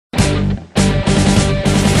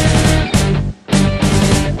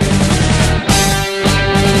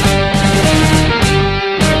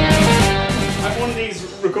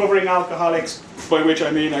alcoholics, by which I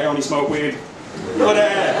mean I only smoke weed. But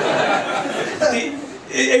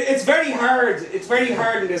it's very hard. It's very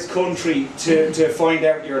hard in this country to find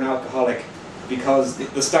out you're an alcoholic because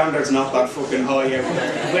the standard's not that fucking high out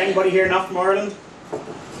there. Is anybody here not from Ireland?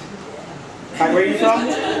 Where are you from?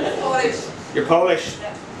 Polish. You're Polish.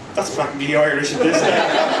 Yeah. That's practically Irish at this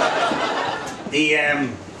stage.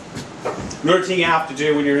 Another thing you have to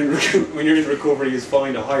do when you're in recovery is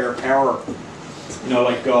find a higher power, you know,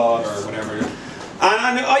 like God or whatever. And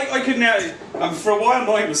I could now, for a while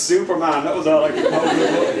mine was Superman. That was all I could come up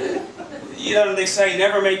with. You know, they say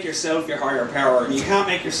never make yourself your higher power, and you can't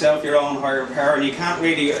make yourself your own higher power, and you can't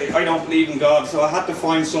really. I don't believe in God, so I had to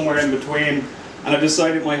find somewhere in between. And I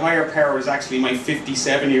decided my higher power is actually my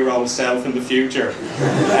 57-year-old self in the future.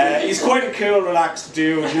 He's quite a cool, relaxed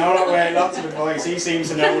dude, you know that way, lots of advice, he seems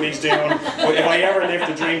to know what he's doing. But if I ever live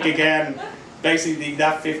to drink again, basically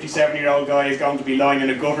that 57-year-old guy is going to be lying in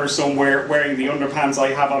a gutter somewhere wearing the underpants I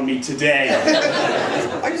have on me today.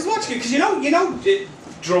 I just watch it, because you know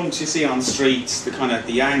drunks you see on streets,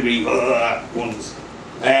 the angry ones.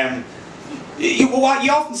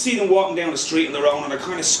 You often see them walking down the street on their own and they're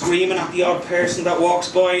kind of screaming at the odd person that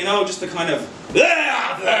walks by, you know, just the kind of...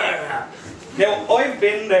 Now, I've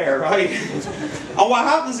been there, right? And what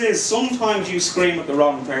happens is, sometimes you scream at the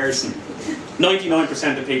wrong person.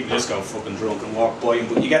 99% of people just go fucking drunk and walk by,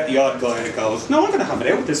 but you get the odd guy that goes, no, I'm going to have it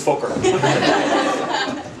out with this fucker.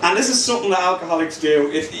 And this is something that alcoholics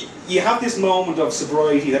do. You have this moment of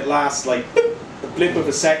sobriety that lasts like a blip of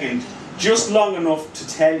a second, just long enough to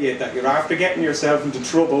tell you that you're after getting yourself into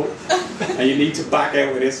trouble and you need to back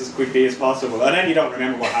out with this as quickly as possible. And then you don't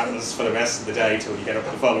remember what happens for the rest of the day till you get up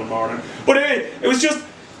the following morning. But it was just,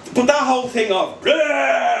 but that whole thing of,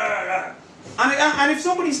 and if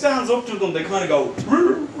somebody stands up to them, they kind of go,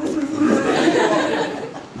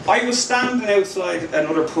 I was standing outside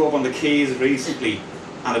another pub on the Quays recently,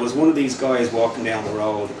 and there was one of these guys walking down the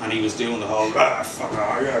road, and he was doing the whole,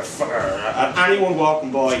 and anyone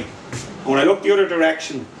walking by. And when I looked the other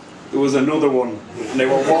direction, there was another one, and they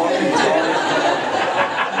were walking towards me.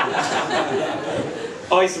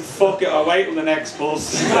 I said, fuck it, I'll wait till the next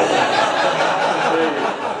bus.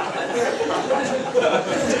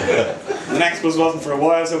 The next bus wasn't for a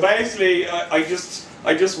while, so basically I just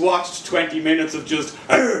watched 20 minutes of just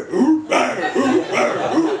they didn't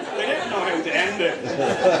know how to end it.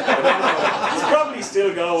 It's probably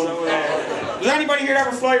still going. So, does anybody here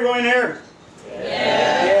ever fly Ryanair?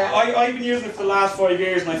 Yeah, I've been using it for the last 5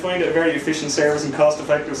 years and I find it a very efficient service and cost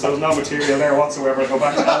effective, so there's no material there whatsoever. I go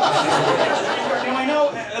back to that. Now I know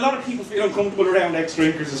a lot of people feel uncomfortable around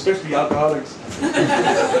ex-drinkers, especially alcoholics.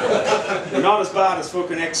 They're not as bad as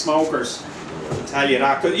fucking ex-smokers, I'll tell you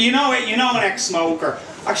that. Cause you know an ex-smoker.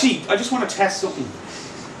 Actually, I just want to test something.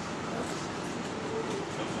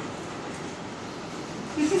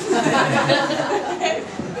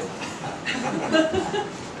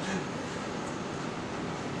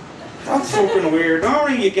 That's fucking weird.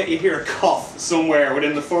 Normally you hear a cough somewhere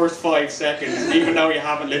within the first 5 seconds, even though you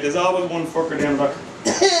haven't lit. There's always one fucker down the back.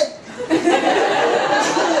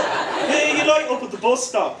 You light up at the bus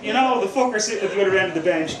stop, you know, the fucker sitting at the other end of the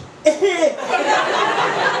bench.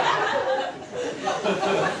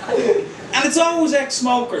 And it's always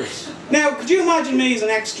ex-smokers. Now, could you imagine me as an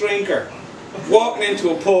ex-drinker, walking into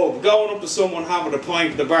a pub, going up to someone having a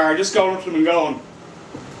pint at the bar, just going up to them and going,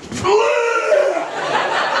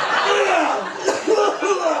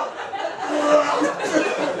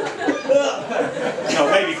 no,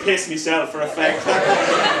 maybe piss myself for effect.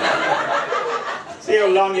 See how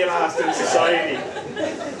long you last in society.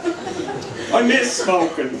 I miss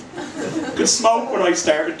smoking. Could smoke when I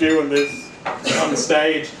started doing this on the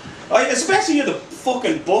stage. Especially at the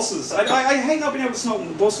fucking buses. I hate not being able to smoke on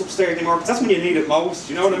the bus upstairs anymore, because that's when you need it most,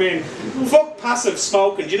 you know what I mean? Fuck passive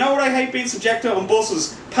smoking. Do you know what I hate being subject to on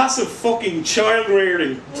buses? Passive fucking child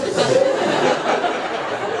rearing.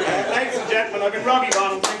 Ladies and gentlemen, I've been Robbie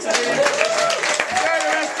Bonham.